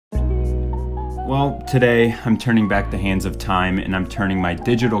Well, today I'm turning back the hands of time and I'm turning my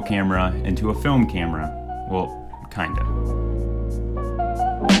digital camera into a film camera. Well, kinda.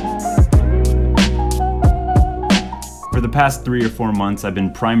 For the past 3 or 4 months, I've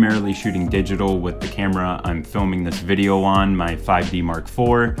been primarily shooting digital with the camera I'm filming this video on, my 5D Mark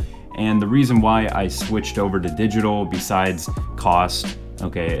IV. And the reason why I switched over to digital, besides cost,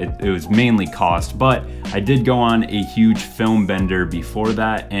 okay, it was mainly cost, but I did go on a huge film bender before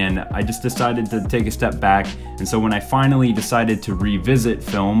that, and I just decided to take a step back. And so when I finally decided to revisit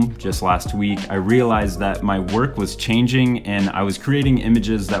film just last week, I realized that my work was changing and I was creating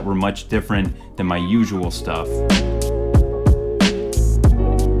images that were much different than my usual stuff.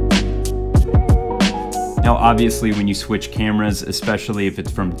 Now obviously when you switch cameras, especially if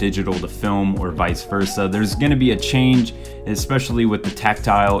it's from digital to film or vice versa, there's gonna be a change, especially with the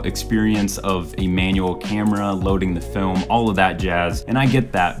tactile experience of a manual camera, loading the film, all of that jazz, and I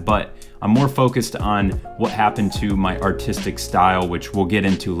get that, but I'm more focused on what happened to my artistic style, which we'll get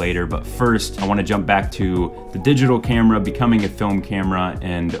into later. But first, I wanna jump back to the digital camera, becoming a film camera,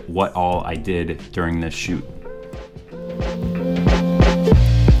 and what all I did during this shoot.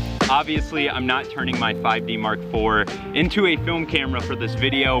 Obviously, I'm not turning my 5D Mark IV into a film camera for this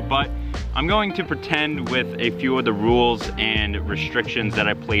video, but I'm going to pretend with a few of the rules and restrictions that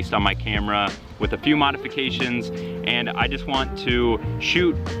I placed on my camera with a few modifications, and I just want to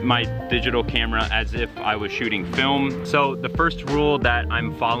shoot my digital camera as if I was shooting film. So the first rule that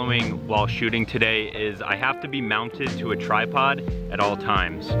I'm following while shooting today is I have to be mounted to a tripod at all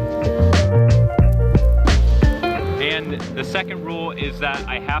times. And the second rule is that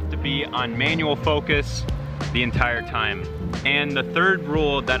I have to be on manual focus the entire time. And the third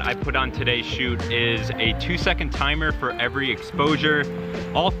rule that I put on today's shoot is a 2-second timer for every exposure.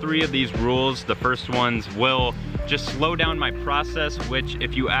 All 3 of these rules, the first ones, will just slow down my process, which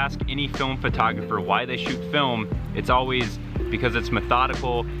if you ask any film photographer why they shoot film, it's always because it's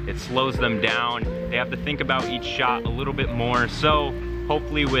methodical, it slows them down, they have to think about each shot a little bit more. So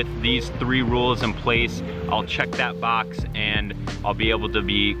hopefully with these 3 rules in place, I'll check that box and I'll be able to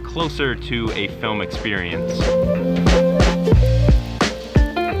be closer to a film experience.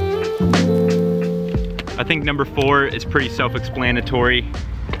 I think number 4 is pretty self-explanatory.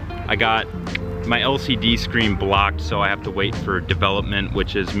 I got my LCD screen blocked, so I have to wait for development,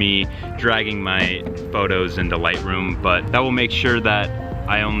 which is me dragging my photos into Lightroom, but that will make sure that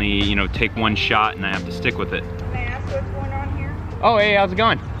I only, take 1 shot and I have to stick with it. Oh, hey, how's it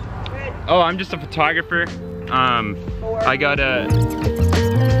going? Good. Oh, I'm just a photographer. I got a...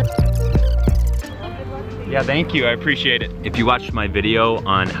 Yeah, thank you, I appreciate it. If you watched my video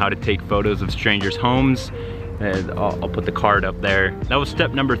on how to take photos of strangers' homes, I'll put the card up there. That was step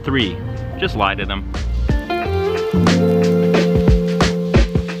number 3, just lie to them.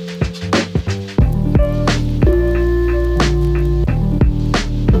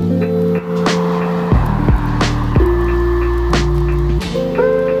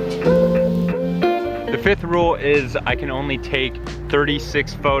 The 5th rule is I can only take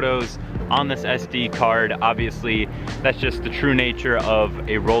 36 photos on this SD card. Obviously, that's just the true nature of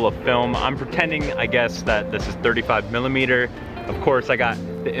a roll of film. I'm pretending, I guess, that this is 35mm. Of course, I got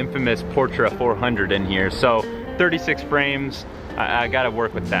the infamous Portra 400 in here, so 36 frames, I gotta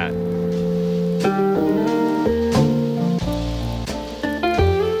work with that.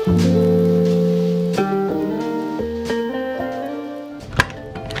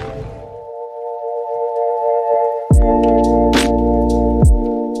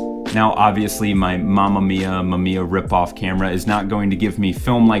 Now obviously my Mamiya rip-off camera is not going to give me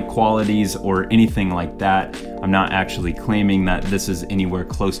film-like qualities or anything like that. I'm not actually claiming that this is anywhere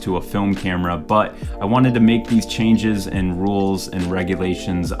close to a film camera, but I wanted to make these changes and rules and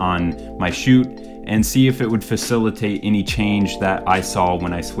regulations on my shoot and see if it would facilitate any change that I saw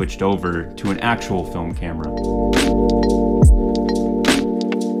when I switched over to an actual film camera.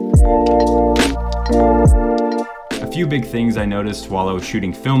 A few big things I noticed while I was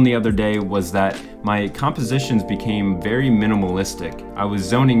shooting film the other day was that my compositions became very minimalistic. I was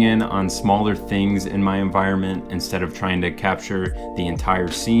zoning in on smaller things in my environment instead of trying to capture the entire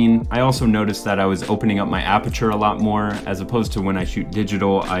scene. I also noticed that I was opening up my aperture a lot more, as opposed to when I shoot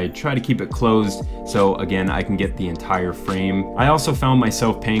digital, I try to keep it closed so again I can get the entire frame. I also found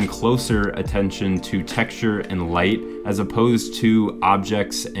myself paying closer attention to texture and light as opposed to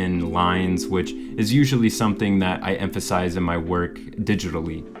objects and lines, which is usually something that I emphasize in my work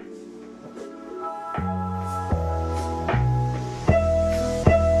digitally.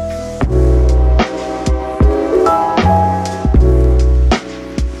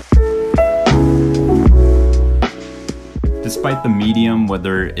 despite the medium,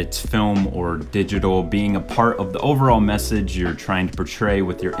 whether it's film or digital, being a part of the overall message you're trying to portray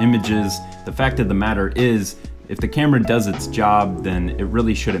with your images, the fact of the matter is, if the camera does its job, then it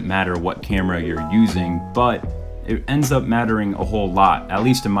really shouldn't matter what camera you're using, but it ends up mattering a whole lot, at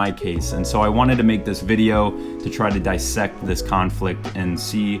least in my case. And so I wanted to make this video to try to dissect this conflict and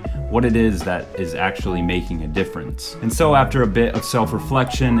see what it is that is actually making a difference. And so after a bit of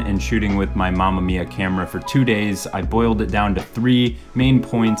self-reflection and shooting with my Mamiya camera for 2 days, I boiled it down to 3 main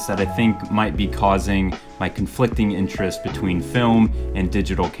points that I think might be causing my conflicting interest between film and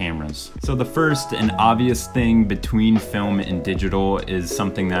digital cameras. So the first and obvious thing between film and digital is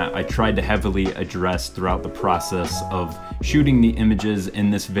something that I tried to heavily address throughout the process of shooting the images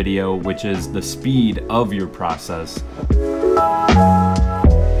in this video, which is the speed of your process.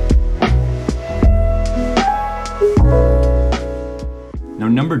 Now,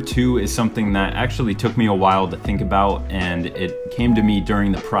 number 2 is something that actually took me a while to think about, and it came to me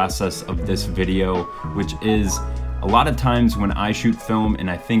during the process of this video, which is a lot of times when I shoot film, and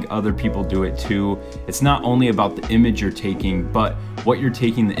I think other people do it too, it's not only about the image you're taking, but what you're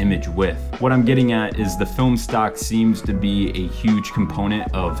taking the image with. What I'm getting at is the film stock seems to be a huge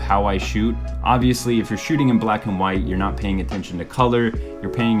component of how I shoot. Obviously, if you're shooting in black and white, you're not paying attention to color, you're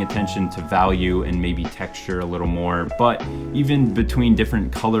paying attention to value and maybe texture a little more. But even between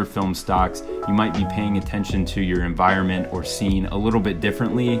different color film stocks, you might be paying attention to your environment or scene a little bit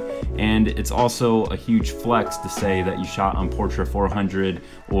differently. And it's also a huge flex to say that you shot on Portra 400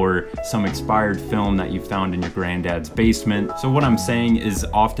 or some expired film that you found in your granddad's basement. So what I'm saying is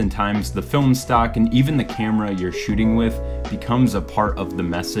oftentimes the film stock and even the camera you're shooting with becomes a part of the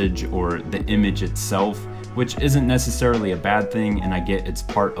message or the image itself, which isn't necessarily a bad thing, and I get it's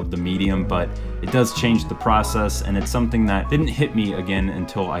part of the medium, but it does change the process, and it's something that didn't hit me again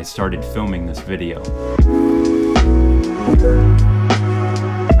until I started filming this video.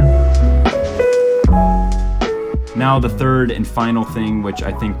 Now, the third and final thing, which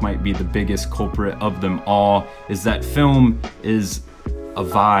I think might be the biggest culprit of them all, is that film is a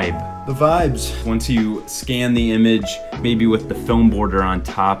vibe. The vibes. Once you scan the image, maybe with the film border on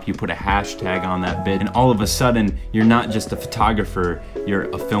top, you put a hashtag on that bit, and all of a sudden, you're not just a photographer, you're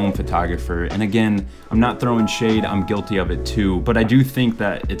a film photographer. And again, I'm not throwing shade, I'm guilty of it too, but I do think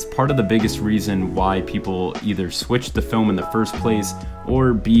that it's part of the biggest reason why people either switch the film in the first place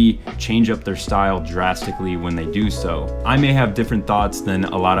or B, change up their style drastically when they do so. I may have different thoughts than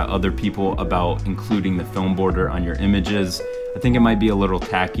a lot of other people about including the film border on your images. I think it might be a little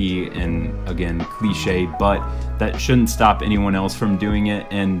tacky and, again, cliche, but that shouldn't stop anyone else from doing it.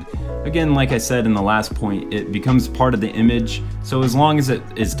 And again, like I said in the last point, it becomes part of the image. So as long as it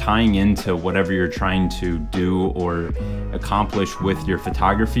is tying into whatever you're trying to do or accomplish with your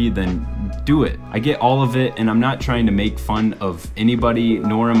photography, then do it. I get all of it, and I'm not trying to make fun of anybody,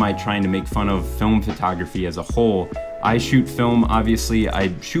 nor am I trying to make fun of film photography as a whole. I shoot film, obviously.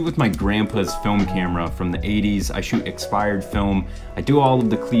 I shoot with my grandpa's film camera from the 80s. I shoot expired film. I do all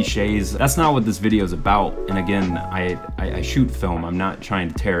of the cliches. That's not what this video is about. And again, I shoot film. I'm not trying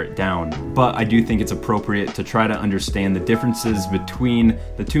to tear it down. But I do think it's appropriate to try to understand the differences between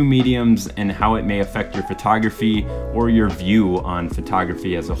the two mediums and how it may affect your photography or your view on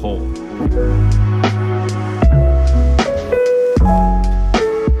photography as a whole.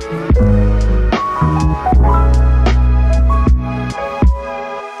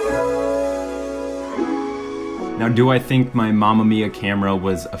 Now, do I think my Mamiya camera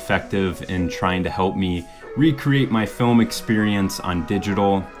was effective in trying to help me recreate my film experience on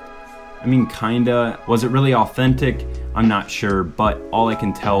digital? I mean, kinda. Was it really authentic? I'm not sure, but all I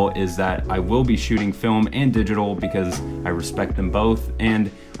can tell is that I will be shooting film and digital because I respect them both,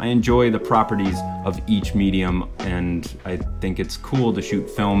 and I enjoy the properties of each medium, and I think it's cool to shoot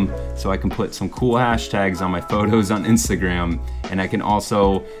film so I can put some cool hashtags on my photos on Instagram, and I can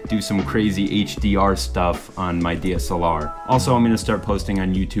also do some crazy HDR stuff on my DSLR. Also, I'm gonna start posting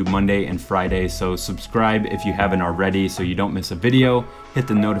on YouTube Monday and Friday, so subscribe if you haven't already so you don't miss a video. Hit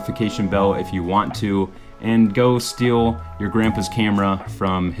the notification bell if you want to, and go steal your grandpa's camera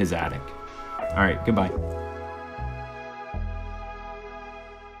from his attic. All right, goodbye.